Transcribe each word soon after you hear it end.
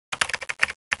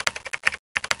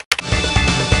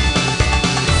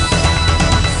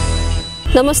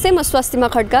नमस्ते म स्वास्तिमा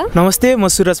खड्का नमस्ते म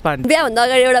सुरज पाण्डे बिहा भन्दा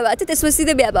अगाडि एउटा भएको थियो त्यसपछि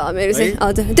सिधै बिहा भयो मेरो चाहिँ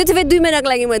हजुर त्यो चाहिँ 2 महिनाको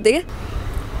लागि मात्रै के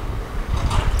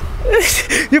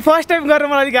यो फर्स्ट टाइम गर्न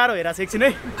मलाई अलि गाह्रो भइरहेछ एकछिन है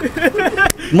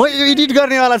म एडिट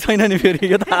गर्नेवाला छैन नि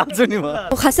फेरि यो त हाल्छु नि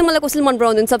म खासै मलाई कसैले मन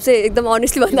पराउँदैन सबसे एकदम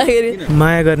अनेस्टली भन्दाखेरि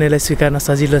माया गर्नेलाई स्वीकार्न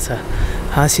सजिलो छ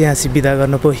हाँसी हाँसी बिदा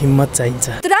गर्न पो हिम्मत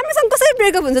चाहिन्छ राम्रोसँग कसरी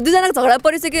ब्रेकअप हुन्छ दुईजनाको झगडा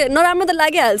परिसक्यो नराम्रो त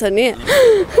लागिहाल्छ नि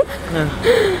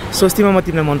स्वस्तिमा म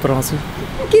तिमीलाई मन पराउँछु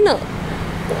किन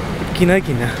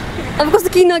किन अब कस्तो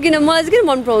किन मलाई चाहिँ किन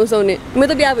मन पराउँछौ नि म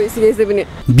त बिहा भइसकेपछि पनि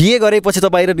बिहे गरेपछि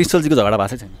तपाईँ र निश्चलजीको झगडा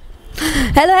भएको छैन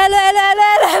हेलो हेलो हेलो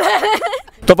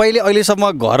हेलो तपाईँले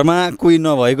अहिलेसम्म घरमा कोही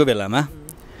नभएको बेलामा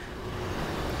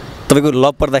तपाईँको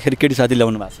लभ पर्दाखेरि केटी साथी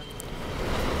ल्याउनु भएको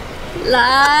छ ला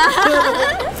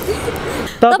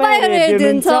तपाईहरु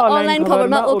हेर्नुहुन्छ अनलाइन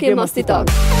खबरमा ओके मस्ती टक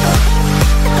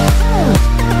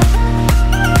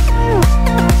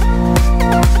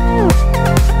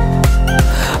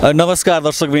नमस्कार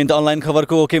दर्शकवृन्द अनलाइन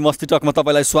खबरको ओके मस्ती टकमा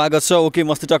तपाईँलाई स्वागत छ ओके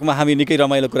मस्ती टकमा हामी निकै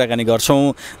रमाइलो कुराकानी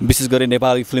गर्छौँ विशेष गरी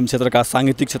नेपाली फिल्म क्षेत्रका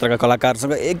साङ्गीतिक क्षेत्रका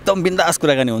कलाकारसँग एकदम बिन्दास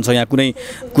कुराकानी हुन्छ यहाँ कुनै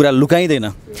कुरा लुकाइँदैन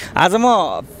आज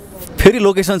म फेरि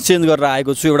लोकेसन चेन्ज गरेर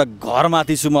आएको छु एउटा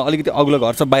घरमाथि छु म अलिकति अग्लो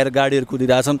घर छ बाहिर गाडीहरू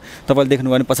कुदिरहेछन् तपाईँले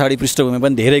देख्नुभयो भने पछाडि पृष्ठभूमि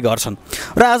पनि धेरै घर छन्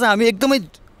र आज हामी एकदमै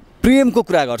प्रेमको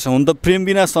कुरा गर्छौँ हुन त प्रेम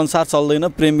बिना संसार चल्दैन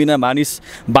प्रेम बिना मानिस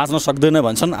बाँच्न सक्दैन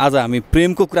भन्छन् आज हामी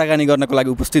प्रेमको कुराकानी गर्नको लागि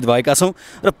उपस्थित भएका छौँ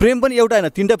र प्रेम पनि एउटा होइन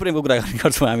तीनटा प्रेमको कुराकानी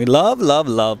गर्छौँ हामी लभ लभ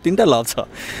लभ तीनटा लभ छ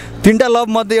तीनटा लभ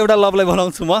मध्ये एउटा लभलाई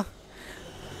बनाउँछु म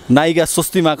नायिका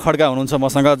स्वस्तिमा खड्का हुनुहुन्छ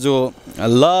मसँग जो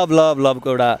लभ लभ लभको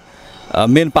एउटा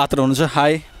मेन पात्र हुनुहुन्छ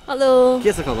हाई हेलो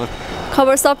के छ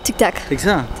खबर सब ठिकठाक ठिक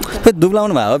छ खै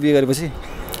दुब्लाउनु भयो बिहे गरेपछि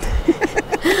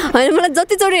हैन मलाई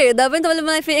जतिचोटि हेर्दा पनि तपाईँले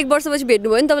मलाई फेरि 1 वर्षपछि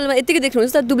भेट्नुभयो नि तपाईँले मलाई यतिकै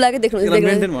देख्नुहुन्छ तर दुब्लाकै देख्नुहुन्छ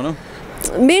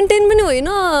मेन्टेन पनि होइन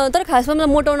तर खासमा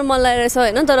मलाई मोटाउन मन लागेको छ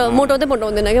होइन तर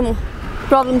मोटाउँदैन क्या म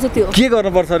प्रब्लम चाहिँ त्यो के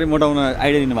गर्नुपर्छ अरे मोटाउन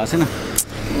आइडिया दिनु भएको छैन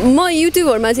म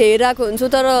युट्युबहरूमा चाहिँ हेरिरहेको हुन्छु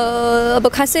तर अब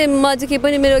खासै म चाहिँ के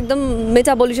पनि मेरो एकदम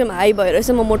मेटाबोलिजम हाई भएर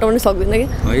चाहिँ म मोटाउन सक्दिनँ कि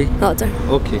है हजुर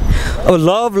ओके अब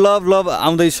लभ लभ लभ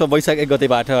आउँदैछ वैशाख 1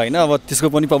 गतेबाट होइन अब त्यसको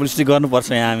पनि पब्लिसिटी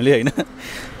गर्नुपर्छ यहाँ हामीले होइन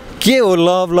के हो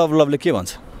लभ लभ लभले के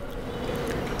भन्छ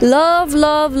लभ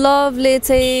लभ लभले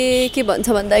चाहिँ के भन्छ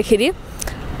भन्दाखेरि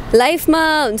लाइफमा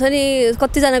हुन्छ नि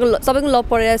कतिजनाको सबैको लभ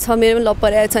परेको छ मेरो पनि लभ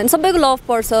परेको छ होइन सबैको लभ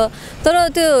पर्छ तर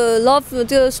त्यो लभ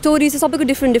त्यो स्टोरी चाहिँ सबैको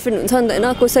डिफ्रेन्ट हुन्छ नि त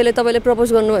होइन कसैले तपाईँले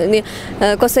प्रपोज गर्नुभयो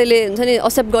भने कसैले हुन्छ नि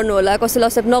एक्सेप्ट गर्नु होला कसैले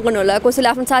एक्सेप्ट नगर्नु होला कसैले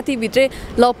आफ्नो साथीभित्रै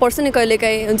लभ पर्छ नि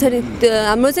कहिलेकाहीँ हुन्छ नि त्यो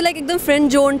हाम्रो चाहिँ लाइक एकदम फ्रेन्ड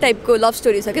जोन टाइपको लभ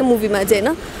स्टोरी छ क्या मुभीमा चाहिँ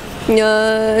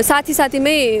होइन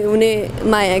साथीमै हुने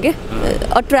माया के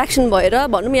अट्र्याक्सन भएर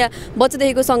भनौँ या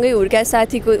बच्चादेखिको सँगै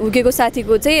हुर्केको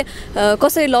साथीको चाहिँ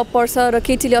कसरी लभ पर्छ र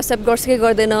केटीले एक्सेप्ट गर्छ कि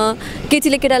गर्दैन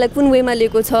केटीले केटालाई कुन वेमा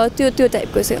लिएको छ त्यो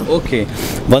टाइपको चाहिँ ओके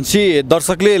भनेपछि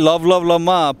दर्शकले लभ लभ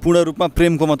लभमा पूर्ण रूपमा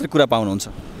प्रेमको मात्रै कुरा पाउनुहुन्छ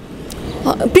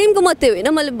प्रेमको मात्रै होइन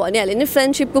मैले भनिहालेँ नि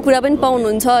फ्रेन्डसिपको कुरा पनि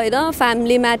पाउनुहुन्छ होइन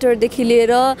फ्यामिली म्याटरदेखि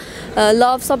लिएर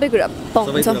लभ सबै कुरा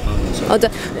पाउनुहुन्छ हजुर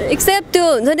एक्सेप्ट त्यो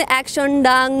हुन्छ नि एक्सन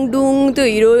डाङ डुङ त्यो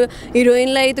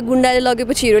हिरोइनलाई त्यो गुन्डाले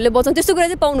लगेपछि हिरोले बचाउनु त्यस्तो कुरा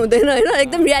चाहिँ पाउनु हुँदैन होइन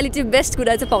एकदम रियालिटी बेस्ट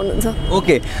कुरा चाहिँ पाउनुहुन्छ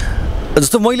ओके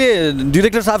जस्तो मैले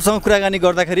डिरेक्टर साहबसँग कुराकानी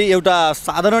गर्दाखेरि एउटा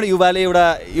साधारण युवाले एउटा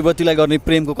युवतीलाई गर्ने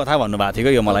प्रेमको कथा भन्नुभएको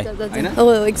थियो यो मलाई होइन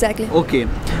एक्ज्याक्टली ओके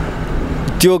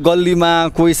त्यो गल्लीमा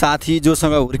कोही साथी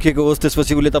जोसँग हुर्केको होस्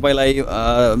त्यसपछि उसले तपाईँलाई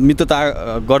मित्रता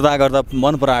गर्दा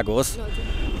मन पराएको होस्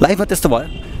लाइफमा त्यस्तो भयो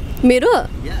मेरो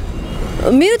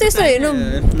त्यस्तो हेर्नु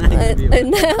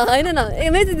होइन न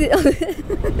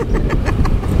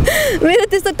मेरो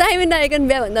त्यस्तो टाइम एन्ड आइकन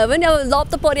बिहा भन्दा पनि अब लभ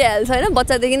त परिहाल्छ होइन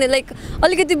बच्चादेखि नै लाइक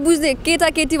अलिकति बुझ्ने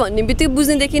केटी भन्ने बित्तिकै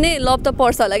बुझ्नेदेखि नै लभ त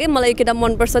पर्छ होला कि मलाई केटा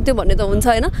मनपर्छ त्यो भन्ने त हुन्छ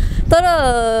होइन तर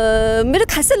मेरो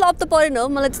खासै लभ त परेन हो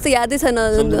मलाई त्यस्तो यादै छैन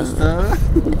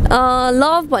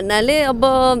लभ भन्नाले अब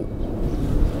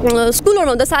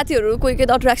स्कुलहरूमा हुँदा साथीहरू कोही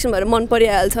अट्र्याक्सन भएर मन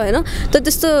परिहाल्छ होइन तर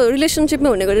त्यस्तो रिलेसनसिपमै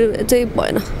हुने गरी चाहिँ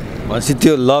भएन भनेपछि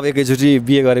त्यो लभ एकैचोटि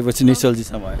बिहे गरेपछि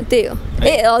निश्चलजीसँग भयो त्यही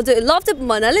हो हजुर लभ चाहिँ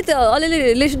भन्नाले त्यो अलिअलि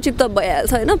रिलेसनसिप त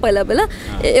भइहाल्छ होइन पहिला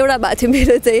एउटा भएको थियो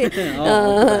मेरो चाहिँ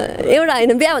एउटा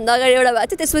होइन बिहा भन्दा अगाडि एउटा भएको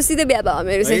थियो त्यसपछि सिधै बिहा भयो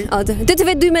मेरो चाहिँ हजुर त्यो चाहिँ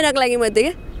फेरि 2 महिनाको लागि मात्रै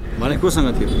क्या भने कोसँग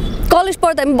थियो कलेज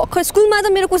पढ्दा भर्खर स्कुलमा त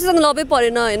मेरो कसैसँग लभै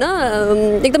परेन होइन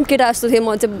एकदम केटा जस्तो थिएँ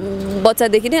म चाहिँ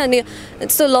बच्चादेखि नै अनि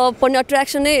त्यस्तो लभ पर्ने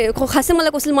अट्र्याक्सन नै खासै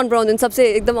मलाई कसैले मन पराउँदैन सबसे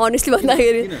एकदम अनेस्टली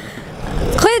भन्दाखेरि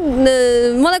खै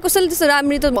मलाई कसैले त्यस्तो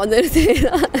राम्ररी त भन्दैन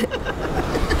थियो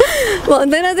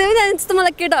भन्दैन थियो नि त्यस्तो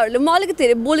मलाई केटाहरूले म अलिकति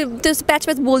धेरै त्यो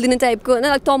प्याच बोलिदिने टाइपको होइन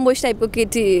अलिक टम्बोइस टाइपको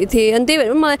केटी थिएँ अनि त्यही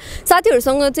भएर मलाई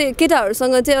साथीहरूसँग चाहिँ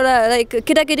केटाहरूसँग चाहिँ एउटा लाइक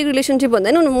केटाकेटीको रिलेसनसिप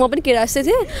भन्दैन म पनि केटा जस्तै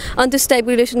थिएँ अनि त्यस्तो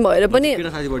टाइपको रिलेसन भएर पनि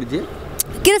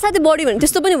केटा साथी बढी भने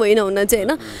त्यस्तो पनि होइन हुन चाहिँ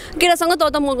होइन केटासँग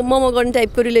त म गर्ने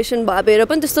टाइपको रिलेसन भएर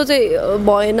पनि त्यस्तो चाहिँ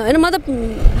भएन होइन मतलब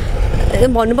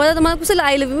भन्नुपर्दा त मलाई कसैले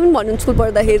आई लभ यु पनि भन्नु स्कुल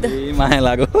पढ्दाखेरि त माया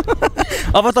लाग्यो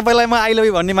अब तपाईँलाई म आई लभ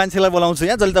यु भन्ने मान्छेलाई बोलाउँछु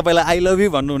यहाँ जसले तपाईँलाई आई लभ यु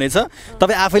भन्नुहुनेछ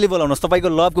तपाईँ आफैले बोलाउनुहोस् तपाईँको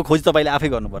लभको खोजी तपाईँले आफै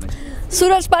गर्नुपर्ने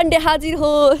सुरज पाण्डे हाजिर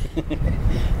हो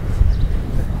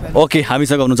ओके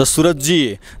हामीसँग हुनुहुन्छ सुरजजी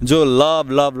जो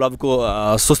लभको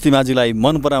स्वस्तिमाजीलाई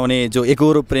मन पराउने जो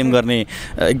एकहोरो प्रेम गर्ने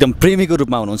एकदम प्रेमीको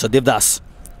रूपमा हुनुहुन्छ देवदास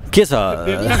के छ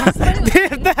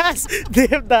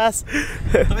देवदास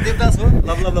हो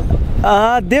लभ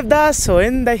देवदास हो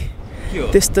नि दाइ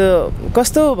त्यस्तो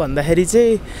कस्तो भन्दाखेरि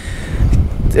चाहिँ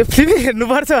फिल्म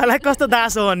हेर्नुपर्छ होला कस्तो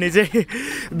दास हो भन्ने चाहिँ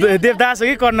देवदास हो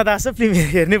कि कर्णदास हो फिल्म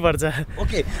हेर्नैपर्छ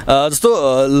ओके जस्तो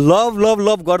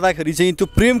लभ गर्दाखेरि चाहिँ त्यो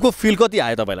प्रेमको फिल कति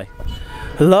आयो तपाईँलाई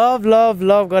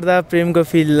लभ गर्दा प्रेमको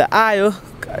फिल आयो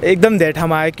एकदम धेरै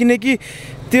ठाउँमा आयो किनकि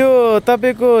त्यो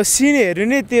तपाईँको सिनहरू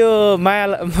नै त्यो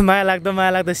माया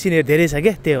लाग्दो सिनहरू धेरै छ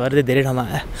क्या त्यो भएर धेरै ठाउँमा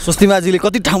आयो स्वस्तिमाजीले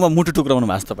कति ठाउँमा मुटु टुक्राउनु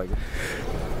भएको छ तपाईँको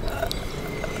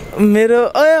मेरो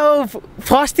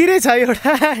फर्स्टतिरै छ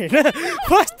एउटा होइन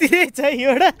फर्स्टतिरै छ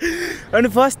एउटा अनि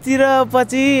फर्स्टतिर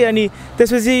पछि अनि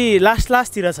त्यसपछि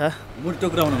लास्टतिर छ मुटु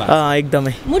टुक्राउनु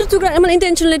एकदमै मुटु टुक्रा मलाई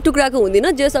इन्टेन्सनली टुक्राएको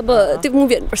हुँदैन जस अब त्यो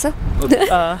मुभी हेर्नुपर्छ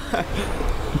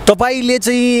तपाईँले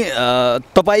चाहिँ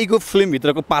तपाईँको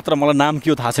फिल्मभित्रको पात्र मलाई नाम के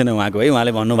हो थाहा छैन उहाँको है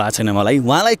उहाँले भन्नुभएको छैन मलाई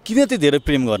उहाँलाई किन त्यति धेरै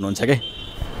प्रेम गर्नुहुन्छ क्या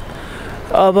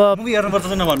अब मुभी हेर्नुपर्छ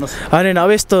नभन्नुहोस् होइन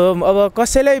अब यस्तो अब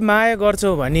कसैलाई माया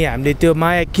गर्छौँ भने हामीले त्यो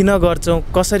माया किन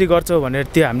गर्छौँ कसरी गर्छौँ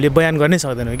भनेर त्यो हामीले बयान गर्नै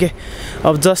सक्दैनौँ कि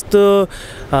अब जस्तो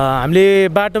हामीले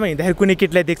बाटोमा हिँड्दाखेरि कुनै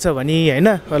केटीलाई देख्छ भने होइन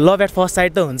लभ एट फर्स्ट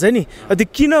साइड त हुन्छ नि त्यो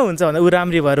किन हुन्छ भन्दा ऊ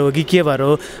राम्री भएर हो कि के भएर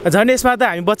हो झन् यसमा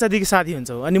त हामी बच्चादेखि साथी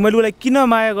हुन्छौँ अनि मैले उसलाई किन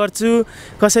माया गर्छु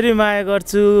कसरी माया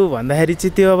गर्छु भन्दाखेरि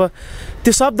चाहिँ त्यो अब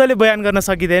त्यो शब्दले बयान गर्न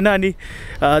सकिँदैन अनि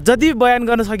जति बयान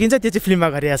गर्न सकिन्छ त्यो चाहिँ फिल्ममा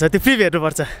गरिरहेको छ त्यो फिल्म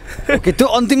हेर्नुपर्छ त्यो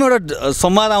अन्तिम एउटा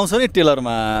संवाद आउँछ नि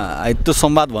टेलरमा त्यो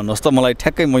संवाद भन्नुहोस् त मलाई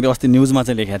ठ्याक्कै मैले अस्ति न्युजमा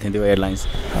चाहिँ लेखेको थिएँ त्यो एयरलाइन्स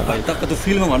टक्क त्यो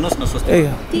फिल्ममा भन्नुहोस्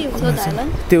न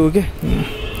त्यो हो कि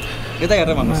यता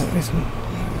हेरेर भन्नुहोस्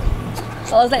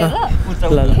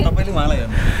तपाईँले उहाँलाई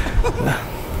हेर्नु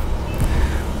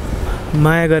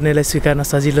माया गर्नेलाई स्वीकार्न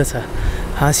सजिलो छ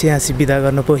हाँसी बिदा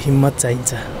गर्न पो हिम्मत चाहिन्छ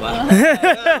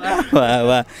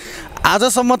वाह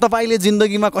आजसम्म तपाईँले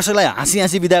जिन्दगीमा कसैलाई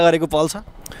हाँसी बिदा गरेको पल छ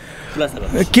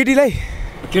केटीलाई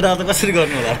केटाहरू त कसरी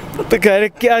गर्नु होला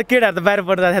केटाहरू त बाहिर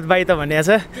पढ्दा बाई त भनेको छ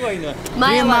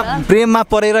प्रेममा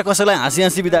परेर कसैलाई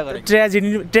हाँसी बिदा गरे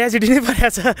ट्रेजेडी नै परेको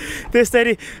छ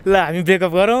त्यसरी ल हामी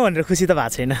ब्रेकअप गरौँ भनेर खुसी त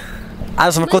भएको छैन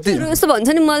आजसम्म कति यस्तो भन्छ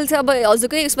नि मैले चाहिँ अब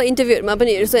हजुरकै यसमा इन्टरभ्यूहरूमा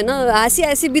पनि हेर्छु होइन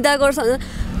हाँसी बिदा गर्छ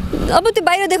अब त्यो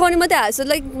बाहिर देखाउने मात्रै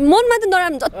हाँस्छ लाइक मनमा त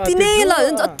नराम्रो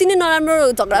जति नै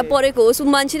नराम्रो झगडा परेको होस्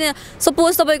मान्छे नै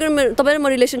सपोज तपाईँ र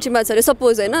म रिलेसनसिपमा छ अरे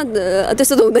सपोज होइन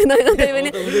त्यस्तो त हुँदैन होइन त्यही पनि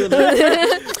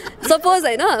सपोज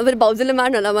होइन फेरि भाउजूले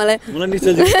मार्नु होला मलाई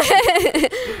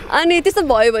अनि त्यस्तो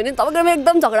भयो भने तपाईँकोमा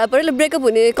एकदम झगडा पऱ्यो ब्रेकअप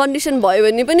हुने कन्डिसन भयो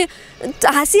भने पनि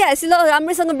हाँसी ल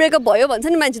राम्रैसँग ब्रेकअप भयो भन्छ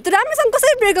नि मान्छे त्यो राम्रैसँग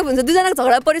कसरी ब्रेकअप हुन्छ दुईजनाको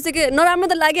झगडा परिसक्यो नराम्रो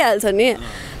त लागिहाल्छ नि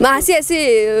हाँसी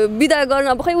बिदा गर्न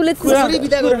अब खै उसले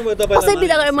कसै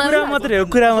बिदा गरेर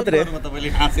कुरा मात्रै हो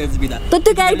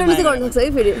त्यो क्यारेक्टरले चाहिँ गर्न सक्छ है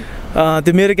फेरि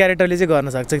त्यो मेरो क्यारेक्टरले चाहिँ गर्न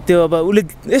सक्छ त्यो अब उसले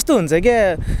यस्तो हुन्छ क्या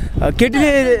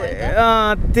केटीले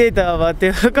त्यही त अब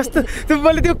त्यो कस्तो त्यो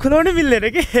मैले त्यो खुलाउनै मिल्दैन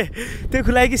कि त्यो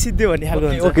खुलाए कि सिद्धि भन्ने खालको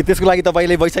हुन्छ ओके त्यसको लागि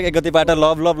तपाईँले वैशाख 1 गतेबाट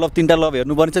लभ तीनटा लभ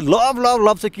हेर्नुपर्ने चाहिँ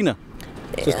लभ चाहिँ किन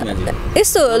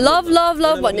यस्तो लभ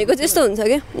भनेको चाहिँ यस्तो हुन्छ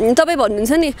क्या तपाईँ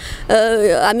भन्नुहुन्छ नि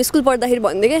हामी स्कुल पढ्दाखेरि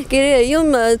भन्दै क्या के अरे यो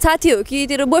साथी हो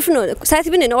कि तेरो बोयफ्रेन्ड हो साथी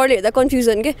पनि होइन अरूले हेर्दा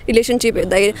कन्फ्युजन के रिलेसनसिप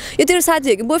हेर्दाखेरि यो तेरो साथी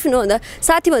हो कि बोयफ्रेन्ड हो भन्दा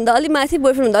साथीभन्दा अलिक माथि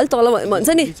बोयफ्रेन्ड भन्दा अलिक तल भन्छ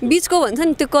नि बिचको भन्छ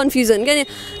नि त्यो कन्फ्युजन क्या नि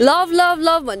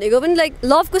लभ भनेको पनि लाइक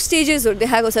लभको स्टेजेसहरू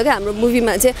देखाएको छ क्या हाम्रो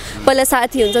मुभीमा चाहिँ पहिला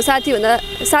साथी हुन्छ साथीभन्दा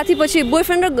साथीपछि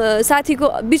बोयफ्रेन्ड र साथीको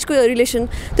बिचको रिलेसन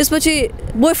त्यसपछि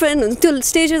बोयफ्रेन्ड हुन्छ त्यो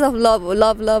स्टेजेस अफ लभ हो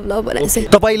लभ भनेको चाहिँ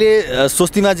तपाईँले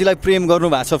स्वस्तिमाजीलाई प्रेम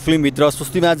गर्नुभएको छ फिल्मभित्र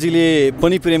स्वस्तिमाजीले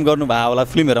पनि प्रेम गर्नुभएको होला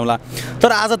फिल्म हेरौँला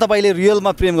तर आज तपाईँले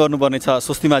रियलमा प्रेम गर्नुपर्ने छ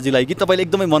स्वस्तिमाजीलाई कि तपाईँले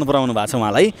एकदमै मन पराउनु भएको छ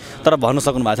उहाँलाई तर भन्न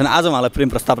सक्नु भएको छैन आज उहाँलाई प्रेम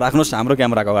प्रस्ताव राख्नुहोस् हाम्रो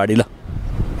क्यामेराको अगाडि ल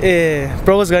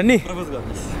प्रपोज गर्ने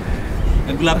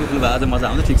गुलाबको फुल आज मजा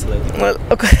आउँछ ठिक छ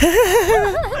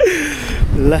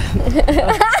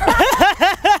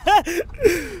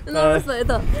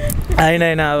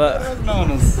होइन अब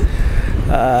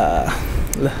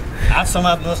हात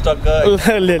समात्नुहोस् टक्क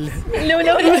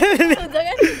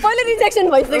पहिला रिजेक्सन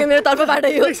भइसक्यो मेरो तर्फबाट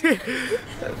यो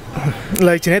ल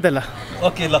एकछिन है त ल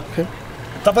ओके ल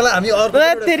तपाईँलाई हामी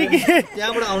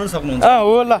त्यहाँबाट आउनु सक्नुहुन्छ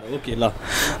हो ल ओके ल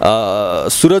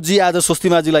सुरजजी आज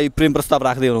स्वस्तिमाजीलाई प्रेम प्रस्ताव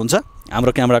राख्दै हुनुहुन्छ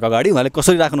हाम्रो क्यामेराको अगाडि उहाँले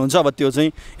कसरी राख्नुहुन्छ अब त्यो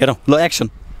चाहिँ हेरौँ ल एक्सन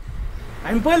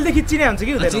हामी पहिलेदेखि चिने हुन्छ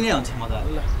कि हुँदैन चिने हुन्छ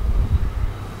मजाले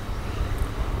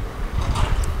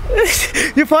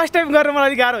यो फर्स्ट टाइम गर्न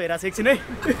मलाई गाह्रो भइरहेको छ एकछिन है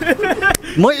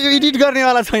म एडिट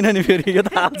गर्नेवाला छैन नि फेरि यो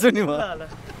त हाल्छु नि म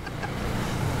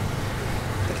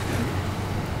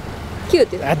के हो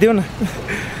त्यो हात दिउ न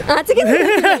आज के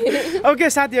अब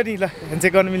के साथी अनि ल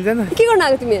ह्यान्डसेक गर्नु मिल्दैन के गर्न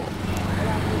आएको तिमी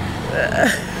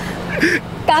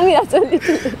कामी राख्छ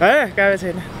है कामै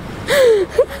छैन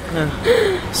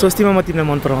स्वस्तिमा म तिमीलाई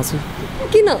मन पराउँछु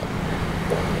किन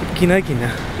किन किन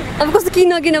अब कस्तो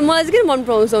किन किन मलाई चाहिँ किन मन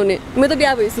पराउँछ भने म त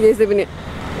बिहा भइसकेपछि पनि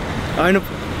होइन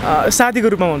साथीको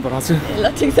रूपमा मन पराउँछु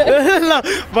ल ठिक छ ल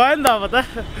भयो नि त अब त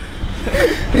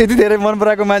यति धेरै मन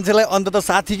पराएको मान्छेलाई अन्तत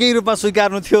साथीकै रूपमा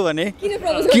स्वीकार्नु थियो भने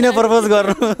किन प्रपोज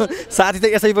गर्नु साथी त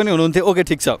यसै पनि हुनुहुन्थ्यो ओके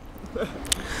ठिक छ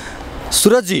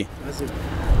सुरजजी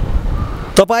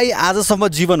तपाईँ आजसम्म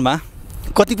जीवनमा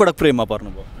कतिपटक प्रेममा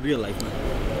पर्नुभयो रियल लाइफमा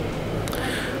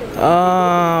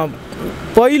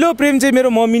पहिलो प्रेम चाहिँ मेरो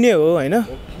मम्मी नै हो होइन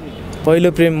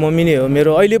पहिलो प्रेम मम्मी नै हो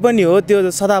मेरो अहिले पनि हो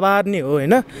त्यो सदाबहार नै हो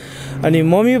होइन अनि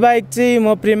मम्मी बाहेक चाहिँ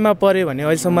म प्रेममा परेँ भने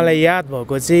अहिलेसम्म मलाई याद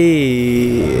भएको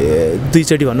चाहिँ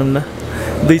दुईचोटि भनौँ न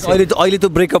अहिले त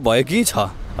ब्रेकअप भयो कि छ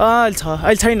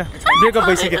अहिले छैन ब्रेकअप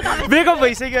भइसक्यो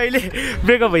अहिले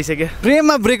ब्रेकअप भइसक्यो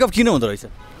प्रेममा ब्रेकअप किन हुँदो रहेछ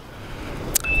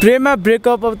प्रेममा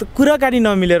ब्रेकअप अब त कुराकानी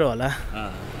नमिलेर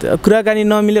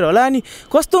होला अनि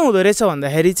कस्तो हुँदो रहेछ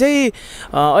भन्दाखेरि चाहिँ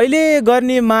अहिले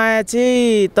गर्ने माया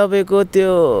चाहिँ तपाईँको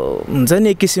त्यो हुन्छ नि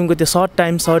एक किसिमको त्यो सर्ट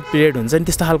पिरियड हुन्छ नि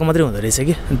त्यस्तो खालको मात्रै हुँदो रहेछ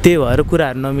कि त्यही भएर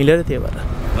कुराहरू नमिलेर त्यही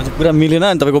भएर कुरा मिलेन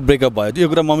अनि तपाईँको ब्रेकअप भयो यो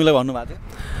कुरा मम्मीलाई भन्नुभएको थियो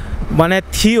भने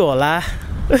थियो होला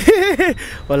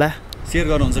सेयर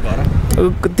गर्नुहुन्छ घर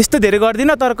त्यस्तो धेरै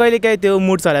गर्दिनँ तर कहिलेकाहीँ त्यो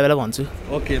मुड चलाए बेला भन्छु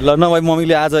ओके ल नभए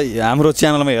मम्मीले आज हाम्रो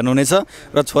च्यानलमा हेर्नुहुनेछ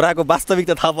र छोराको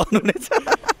वास्तविकता थाहा पाउनुहुनेछ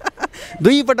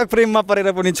दुई पटक प्रेममा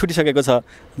परेर पनि छुटिसकेको छ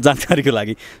जानकारीको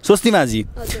लागि स्वस्तिमाजी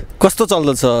कस्तो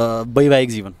चल्दछ वैवाहिक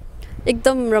जीवन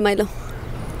एकदम रमाइलो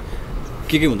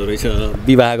के हुँदो रहेछ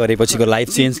विवाह गरेपछिको लाइफ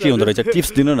चेन्ज के हुँदो रहेछ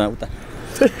टिप्स दिनु न उता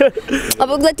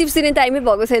अब उसलाई टिप्स दिने टाइमै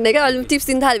भएको छैन क्या अलिक टिप्स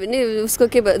दिन थाल्यो भने उसको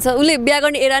के भन्छ उसले बिहा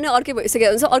गर्ने एरा नै अर्कै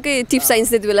भइसकेको हुन्छ अर्कै टिप्स चाहिन्छ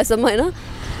त्यति बेलासम्म होइन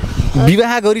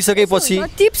विवाह गरिसकेपछि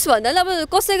टिप्स भन्दा अब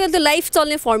कसैको त्यो लाइफ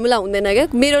चल्ने फर्मुला हुँदैन क्या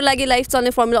मेरो लागि लाइफ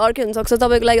चल्ने फर्मुला अर्कै हुनसक्छ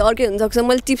तपाईँको लागि अर्कै हुनसक्छ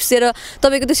मैले टिप्स दिएर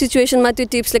तपाईँको त्यो सिचुएसनमा त्यो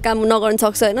टिप्सले काम नगर्न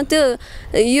सक्छ होइन त्यो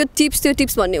यो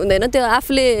टिप्स भन्ने हुँदैन त्यो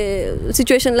आफूले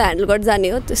सिचुएसनलाई ह्यान्डल गरेर जाने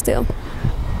हो त्यस्तै हो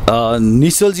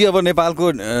निश्चलजी अब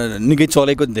नेपालको निकै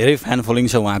चलेको धेरै फ्यान फलोइङ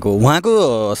छ उहाँको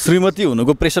श्रीमती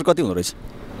हुनुको प्रेसर कति हुँदो रहेछ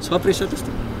छ प्रेसर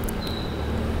त्यस्तो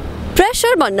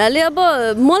प्रेसर भन्नाले अब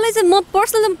मलाई चाहिँ म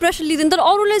पर्सनल प्रेसर लिँदैन तर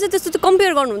अरूले चाहिँ त्यस्तो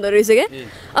कम्पेयर गर्नु हुँदो रहेछ क्या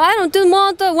आएन त्यो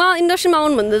म त उहाँ इन्डस्ट्रीमा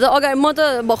आउनुभन्दा त अगाडि म त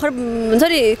भर्खर हुन्छ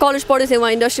नि कलेज पढेको थिएँ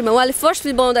उहाँ इन्डस्ट्रीमा उहाँले फर्स्ट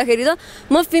फिल्म बनाउँदाखेरि त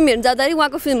म फिल्म हेर्नु जाँदाखेरि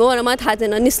उहाँको फिल्म हो भनेर मलाई थाहा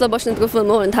थिएन निश्चल बस्नेतको फिल्म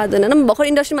हो भनेर थाहा थिएन म भर्खर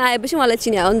इन्डस्ट्रीमा आएपछि उहाँलाई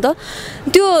चिने हो नि त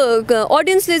त्यो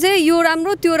अडियन्सले चाहिँ यो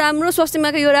राम्रो त्यो राम्रो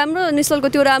स्वस्तिमाको यो राम्रो निश्चलको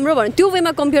त्यो राम्रो भने त्यो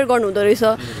वेमा कम्पेयर गर्नु हुँदो रहेछ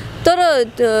तर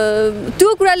त्यो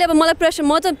कुराले अब मलाई प्रेसर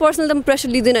म चाहिँ पर्सनल त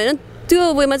प्रेसर लिँदैन होइन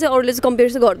त्यो वेमा चाहिँ अरूले चाहिँ कम्पेयर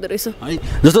चाहिँ गर्दो रहेछ है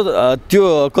जस्तो त्यो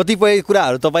कतिपय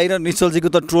कुराहरू तपाईँ र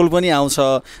निश्चलजीको त ट्रोल पनि आउँछ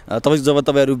तपाईँ जब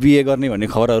तपाईँहरू बिए गर्ने भन्ने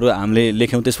खबरहरू हामीले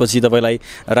लेख्यौँ त्यसपछि तपाईँलाई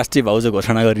राष्ट्रिय भाउजू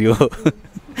घोषणा गरियो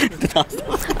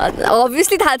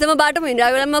अभियसली थाहा छ म बाटोमा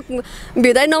हिँडेको बेला म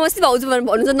भेट्दा नमस्ते भाउजू भनेर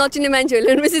भन्नु छ नचिन्ने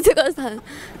मान्छेहरूले बेसी चाहिँ कस्तो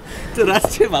त्यो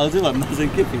राष्ट्रिय भाउजू भन्दा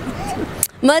चाहिँ के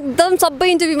म एकदम सबै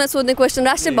इन्टरभ्यूमा सोध्ने क्वेसन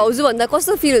राष्ट्रिय भाउजू भन्दा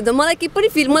कस्तो फिल हुन्छ मलाई के पनि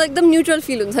फिल मलाई एकदम न्युट्रल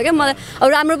फिल हुन्छ क्या मलाई अब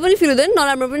राम्रो पनि फिल हुँदैन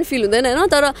नराम्रो पनि फिल हुँदैन होइन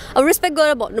तर अब रेस्पेक्ट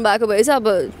गरेर भन्नुभएको भए चाहिँ अब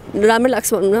राम्रो लाग्छ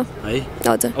भनौँ न है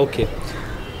हजुर ओके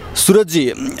सुरजजी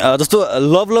जस्तो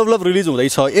लभ रिलिज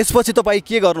हुँदैछ यसपछि तपाईँ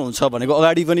के गर्नुहुन्छ भनेको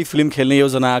अगाडि पनि फिल्म खेल्ने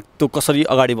योजना त्यो कसरी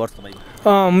अगाडि बढ्छ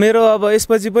तपाईँ मेरो अब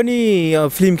यसपछि पनि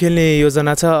फिल्म खेल्ने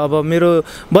योजना छ अब मेरो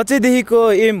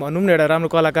बच्चैदेखिको एम भनौँ न एउटा राम्रो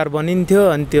कलाकार बनिन्थ्यो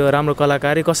अनि त्यो राम्रो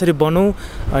कलाकारै कसरी बनौँ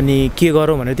अनि के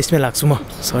गरौँ भनेर त्यसमै लाग्छु म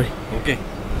सरी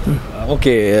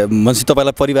ओके मान्छे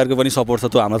तपाईँलाई परिवारको पनि सपोर्ट छ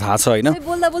त्यो हामीलाई थाहा छ होइन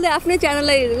बोल्दा बोल्दै आफ्नै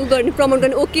च्यानललाई गर्ने प्रमोट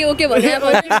गर्ने ओके भने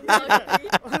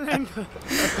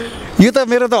यो त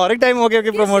मेरो त हरेक टाइम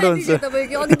ओके प्रमोट हुन्छ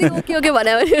ओके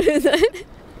भने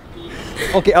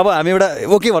ओके अब हामी एउटा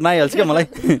ओके भन्न आइहाल्छ क्या मलाई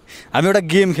हामी एउटा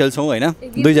गेम खेल्छौँ होइन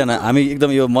दुईजना हामी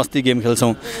एकदम यो मस्ती गेम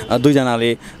खेल्छौँ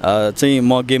दुईजनाले चाहिँ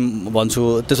म गेम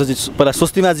भन्छु त्यसपछि पहिला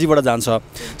स्वस्तिमाजीबाट जान्छ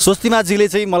स्वस्तिमाजीले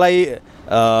चाहिँ मलाई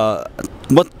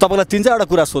म तपाईँलाई 3-4वटा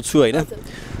कुरा सोध्छु होइन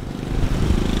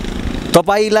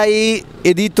तपाईँलाई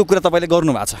यदि त्यो कुरा तपाईँले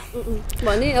गर्नु भएको छ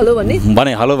भने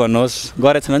हेलो भन्नुहोस्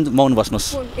गरेको छैन भने मौन बस्नुहोस्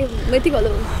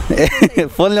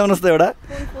फोन ल्याउनुहोस् त एउटा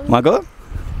उहाँको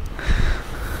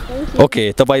ओके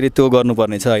तपाईँले त्यो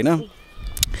गर्नुपर्ने छ होइन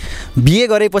बिहे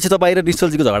गरेपछि तपाईँ र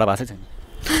निश्चलजीको झगडा भएको छैन?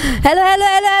 Hello hello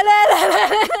hello hello hello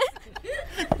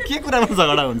के कुरामा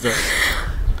झगडा हुन्छ?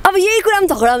 अब यही कुरामा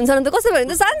झगडा हुन्छ नि त, कसो भने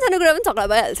त सानो कुरा पनि झगडा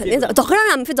भइहाल्छ नि। झगडा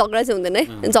हामी फेरि झगडा चाहिँ हुँदैन है,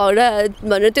 झगडा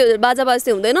भनेर त्यो बाजा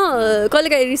चाहिँ हुँदैन,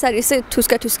 कहिलेकाहीँ रिसारिसै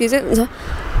ठुस्की चाहिँ हुन्छ।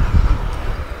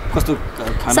 कस्तो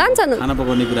सानो खाना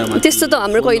पकाउने कुरामा त्यस्तो त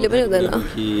हाम्रो कहिले पनि हुँदैन।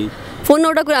 फोन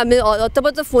एउटा कुरा हामीले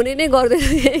हत्तपत्त फोनै नै गर्दैन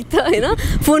एक त होइन,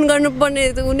 फोन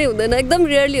गर्नुपर्ने त उ नै हुँदैन, एकदम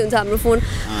रेयरली हुन्छ हाम्रो फोन।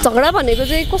 झगडा भनेको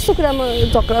चाहिँ कस्तो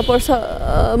कुरामा झगडा पर्छ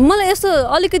मलाई यस्तो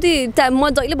अलिकति टाइम, म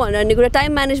जहिले भनिरहने कुरा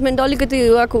टाइम म्यानेजमेन्ट अलिकति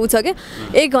उहाँको उ छ क्या।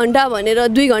 1 घन्टा भनेर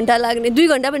 2 घन्टा लाग्ने, 2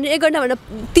 घन्टा भनेर 1 घन्टा भनेर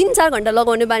 3-4 घन्टा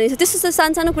लगाउने बानी छ। त्यस्तो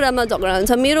सानो कुरामा झगडा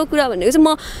हुन्छ। मेरो कुरा भनेको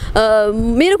चाहिँ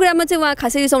मेरो कुरामा चाहिँ उहाँ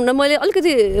खासै रिसाउनु, मैले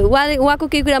अलिकति उहाँको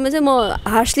केही कुरामा चाहिँ म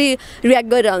हार्सली रियाक्ट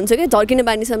गरेर हुन्छ क्या, झर्किने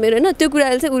बानी छ मेरो होइन। त्यो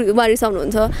कुराले चाहिँ उहाँ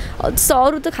रिसाउनुहुन्छ।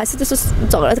 अरू त खासै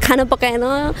त्यस्तो झगडा, खाना पकाएन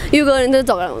यो गरेन त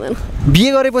झगडा हुँदैन। बिहे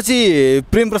गरेपछि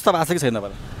प्रेम प्रस्ताव आएको कि छैन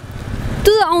तपाईँ?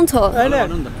 त्यो त आउँछ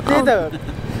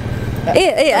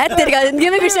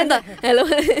गेमै बिर्सेँ नि त। हेलो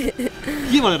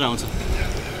के भनेर आउँछ?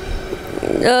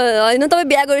 होइन तपाईँ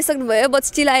बिहा गरिसक्नु भयो but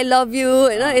still I love you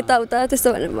होइन, यताउता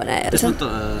त्यस्तो भनेर बनाइहाल्छ।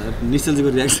 निश्चलजीको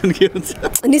रियाक्सन के हुन्छ?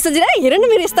 निश्चलजी हेर न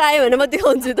मेरो यस्तो आयो भने म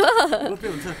देखाउँछु त।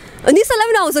 निशालाई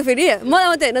पनि आउँछ फेरि, मलाई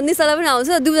मात्रै होइन निशालाई पनि आउँछ।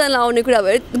 दुईजनालाई आउने कुरा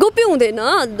भयो गोप्य हुँदैन,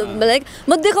 लाइक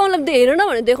म देखाउनलाई हेर न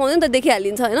भने देखाउँदैन त,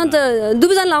 देखिहालिन्छ होइन। अन्त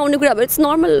दुईजनालाई आउने कुरा भयो, इट्स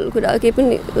नर्मल कुरा, केही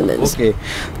पनि हुँदैन। ओके,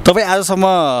 तपाईँ आजसम्म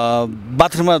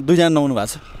बाथरुममा 2 जना नुहाउनु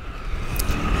भएको छ?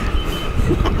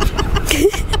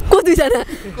 को 2 जना?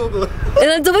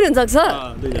 जो पनि हुनसक्छ।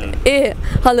 ए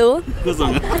हेलो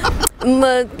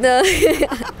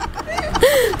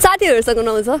साथीहरूसँग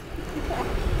नुहाउँछ।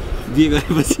 बिहे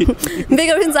गरेपछि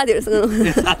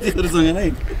साथीहरूसँग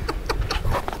नै?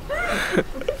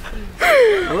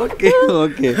 Okay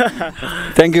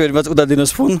thank you very much. उता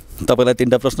दिनुहोस् फोन। तपाईँलाई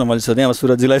 3टा प्रश्न मैले सोधेँ, अब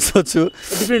सुरजजीलाई सोध्छु।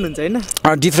 डिफ्रेन्ट हुन्छ होइन?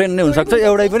 डिफ्रेन्ट नै हुनसक्छ,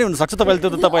 एउटै पनि हुनसक्छ। तपाईँले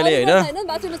त्यो त तपाईँले होइन,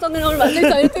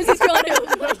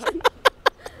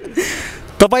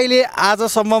 तपाईँले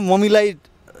आजसम्म मम्मीलाई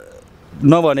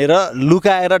नभनेर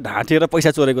लुकाएर ढाँटेर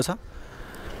पैसा चोरेको छ?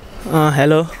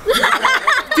 हेलो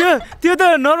त्यो त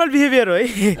नर्मल बिहेभियर हो है।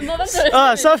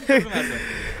 सब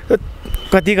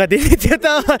कति त्यो त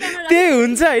त्यही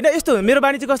हुन्छ होइन। यस्तो मेरो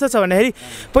बानी चाहिँ कस्तो छ भन्दाखेरि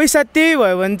पैसा त्यही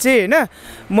भयो भने चाहिँ होइन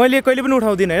मैले कहिले पनि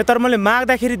उठाउँदिनँ होइन, तर मैले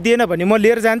माग्दाखेरि दिएन भने म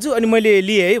लिएर जान्छु अनि मैले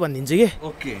लिएँ है भनिदिन्छु कि।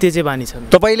 त्यो चाहिँ बानी छ।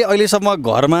 तपाईँले अहिलेसम्म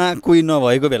घरमा कोही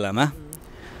नभएको बेलामा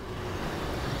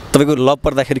तपाईँको लभ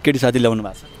पर्दाखेरि केटी साथी ल्याउनु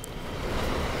भएको छ?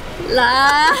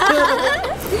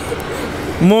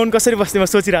 म कसरी बस्ने म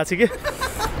सोचिरहेको छु कि।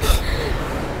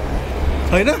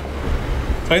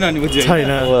 छैन अनि बुझ्यो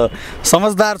छैन।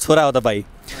 समझदार छोरा हो तपाईँ।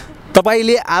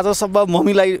 तपाईँले आजसम्म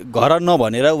मम्मीलाई घर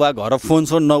नभनेर वा घर फोन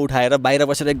नउठाएर बाहिर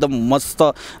बसेर एकदम मस्त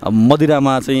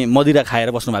मदिरामा चाहिँ मदिरा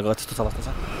खाएर बस्नु भएको त्यस्तो अवस्था छ?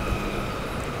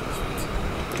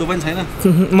 त्यो पनि छैन?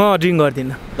 म ड्रिङ्क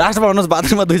गर्दिनँ। लास्टमा भन्नुहोस्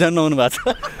बाथरुममा 2 जना नुहाउनु भएको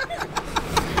छ?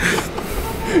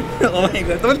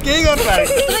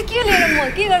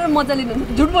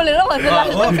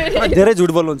 धेरै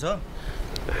झुट बोल्नुहुन्छ।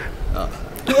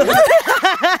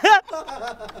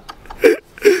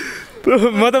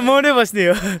 म त मौनै बस्ने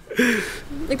हो।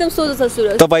 एकदम सोझो छ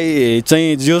सुरज। तपाईँ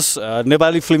चाहिँ जोस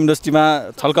नेपाली फिल्म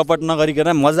इन्डस्ट्रीमा छलकपट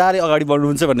नगरिकन मजाले अगाडि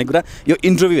बढ्नुहुन्छ भन्ने कुरा यो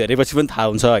इन्टरभ्यू हेरेपछि पनि थाहा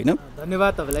हुन्छ होइन?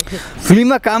 धन्यवाद तपाईँलाई।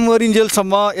 फिल्ममा काम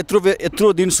गरिन्जेलसम्म यत्रो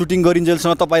दिन सुटिङ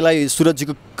गरिन्जेलसम्म तपाईँलाई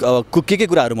सुरजजीको के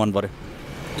कुराहरू मन पर्यो?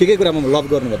 के कुरामा लभ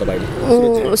गर्नुभयो तपाईँले?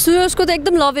 सुरजको त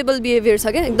एकदम लभेबल बिहेभियर छ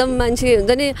क्या, एकदम मान्छे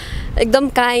हुन्छ नि एकदम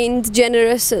काइन्ड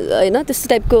जेनरस होइन, त्यस्तो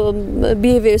टाइपको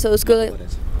बिहेभियर छ उसको।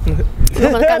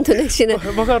 मौका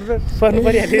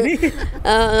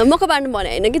पार्नु भने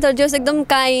होइन कि, तर जस एकदम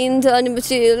काइन्ड अनि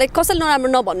पछि लाइक कसैले नराम्रो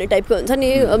नभन्ने टाइपको हुन्छ नि।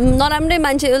 नराम्रै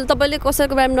मान्छे तपाईँले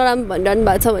कसैको बारेमा नराम्रो भनिरहनु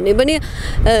भएको छ भने पनि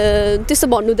त्यस्तो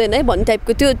भन्नु हुँदैन है भन्ने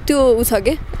टाइपको त्यो उ छ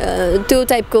कि, त्यो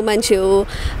टाइपको मान्छे हो।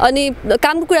 अनि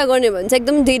कामको कुरा गर्ने भने चाहिँ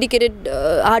एकदम डेडिकेटेड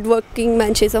हार्डवर्किङ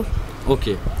मान्छे छ।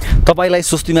 ओके, तपाईँलाई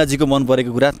स्वस्तिमाजीको मन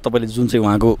परेको कुरा, तपाईँले जुन चाहिँ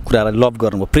उहाँको कुरालाई लभ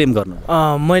गर्नुभयो, प्रेम गर्नुभयो?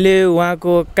 मैले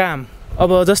उहाँको काम,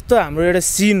 अब जस्तो हाम्रो एउटा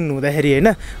सिन हुँदाखेरि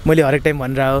होइन मैले हरेक टाइम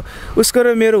भनेर हो उसको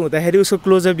र मेरो हुँदाखेरि उसको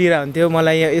क्लोजअप दिइरहन्थ्यो,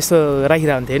 मलाई यस्तो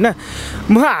राखिरहन्थ्यो होइन।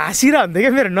 म हाँसिरहन्थेँ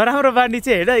क्या, मेरो नराम्रो बानी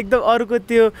चाहिँ होइन एकदम अरूको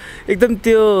त्यो एकदम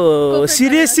त्यो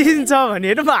सिरियस सिन छ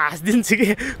भने होइन म हाँसिदिन्छु कि,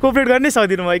 कोअपरेट गर्नै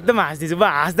सक्दिनँ म, एकदम हाँसिदिन्छु। म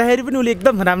हाँस्दाखेरि पनि उसले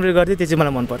एकदम राम्रो गर्थ्यो, त्यो चाहिँ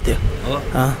मलाई मन पर्थ्यो।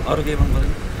 अरू के मन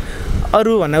पर्यो?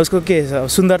 अरू भन्दा उसको के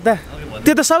सुन्दरता,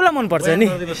 त्यो त सबलाई मनपर्छ नि।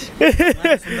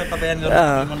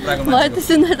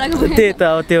 त्यही त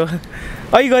अब त्यो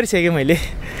अहिले गरिसकेँ मैले।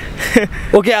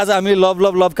 ओके, आज हामीले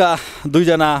लभका 2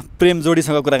 जना प्रेम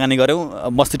जोडीसँग कुराकानी गऱ्यौँ,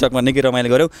 मस्ती टकमा निकै रमाइलो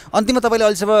गऱ्यौँ। अन्तिममा तपाईँले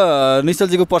अहिलेसम्म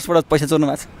निश्चलजीको पर्सबाट पैसा चोर्नु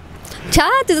भएको छ? छ्या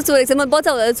त्यो त चोरेको छ म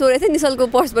बच्चा हुँदा चोरेको थिएँ निशलको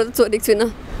पर्सबाट चोरेको छुइनँ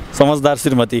समझदार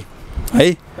श्रीमती है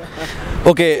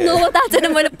ओके थाहा छैन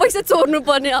मैले पैसा चोर्नु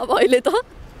पर्ने अब अहिले त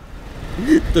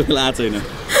त्यो बेला आएको छैन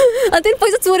अनि त्यो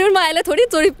पैसा चोर्यो भने म आइलाई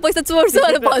थोरै पैसा चोर्छु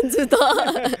भनेर भन्छु त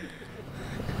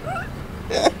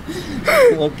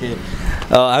ओके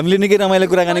हामीले निकै रमाइलो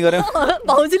कुराकानी गऱ्यौँ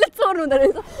भाउजूले चोर्नु हुँदो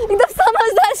रहेछ एकदम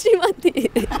समझदार श्रीमती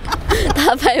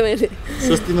थाहा पाएँ मैले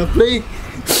स्वस्तिमा पुरै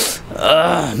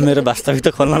मेरो वास्तविकता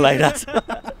खोल्न लागिरहेको छ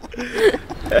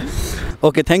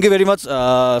okay thank you very much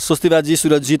स्वस्तिबाजी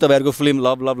सुरजजी तपाईँहरूको फिल्म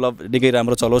लभ लभ लभ निकै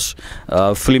राम्रो चलोस्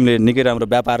फिल्मले निकै राम्रो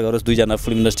व्यापार गरोस् दुईजना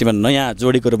फिल्म इन्डस्ट्रीमा नयाँ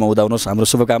जोडीको रूपमा उदाउनुहोस् हाम्रो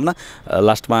शुभकामना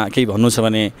लास्टमा केही भन्नु छ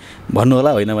भने भन्नु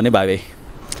होला होइन भने बाबे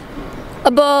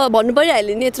अब भन्नु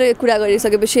परिहाल्यो नि यत्रो कुरा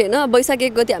गरिसकेपछि होइन वैशाख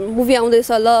 1 गते हाम्रो मुभी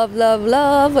आउँदैछ लभ लभ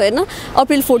लभ होइन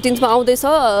अप्रिल 14 आउँदैछ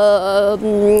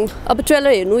अब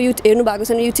ट्रेलर हेर्नु भएको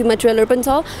छैन युट्युबमा ट्रेलर पनि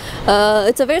छ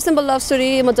it's a very simple love story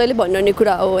मजाले भनिरहने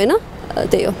कुरा हो होइन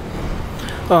त्यही हो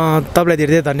तपाईँलाई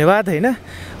धेरै धेरै धन्यवाद होइन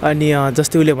अनि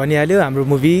जस्तै उसले भनिहाल्यो हाम्रो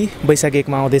मुभी वैशाख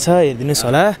 1 आउँदैछ हेरिदिनुहोस्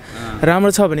होला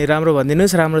राम्रो छ भने राम्रो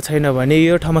भनिदिनुहोस् राम्रो छैन भने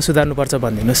यो ठाउँमा सुधार्नुपर्छ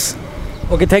भनिदिनुहोस्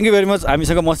okay thank you very much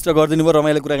हामीसँग मस्त गरिदिनु भयो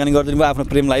रमाइलो कुराकानी गरिदिनु भयो आफ्नो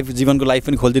प्रेम लाइफ जीवनको लाइफ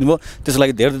पनि खोलिदिनु भयो त्यसको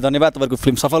लागि धेरै धेरै धन्यवाद तपाईँको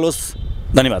फिल्म सफल होस्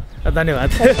धन्यवाद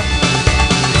धन्यवाद